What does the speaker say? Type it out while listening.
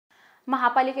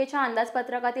महापालिकेच्या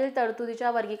अंदाजपत्रकातील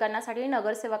तरतुदीच्या वर्गीकरणासाठी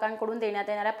नगरसेवकांकडून देण्यात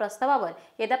येणाऱ्या प्रस्तावावर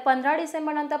येत्या 15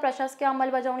 डिसेंबरनंतर प्रशासकीय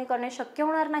अंमलबजावणी करणे शक्य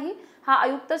होणार नाही। हा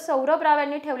आयुक्त सौरभ राव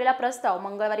यांनी ठेवलेला प्रस्ताव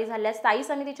मंगळवारी झालेल्या स्थायी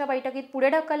समितीच्या बैठकीत पुढे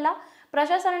ढकलला।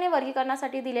 प्रशासनाने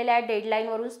वर्गीकरणासाठी दिलेल्या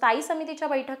डेडलाईनवरून स्थायी समितीच्या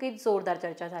बैठकीत जोरदार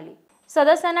चर्चा झाली।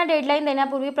 सदस्यांना डेडलाईन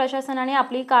देण्यापूर्वी प्रशासनाने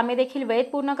आपली कामे देखील वेळेत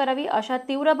पूर्ण करावी अशा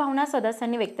तीव्र भावना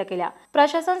सदस्यांनी व्यक्त केल्या।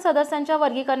 प्रशासन सदस्यांच्या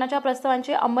वर्गीकरणाच्या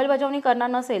प्रस्तावांची अंमलबजावणी करणार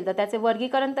नसेल तर त्याचे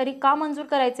वर्गीकरण तरी का मंजूर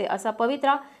करायचे असा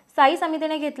पवित्रा स्थायी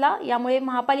समितीने घेतला। यामुळे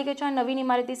महापालिकेच्या नवीन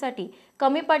इमारतीसाठी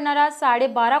कमी पडणारा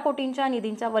 12.5 कोटींच्या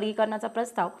निधींच्या वर्गीकरणाचा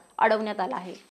प्रस्ताव अडवण्यात आला आहे।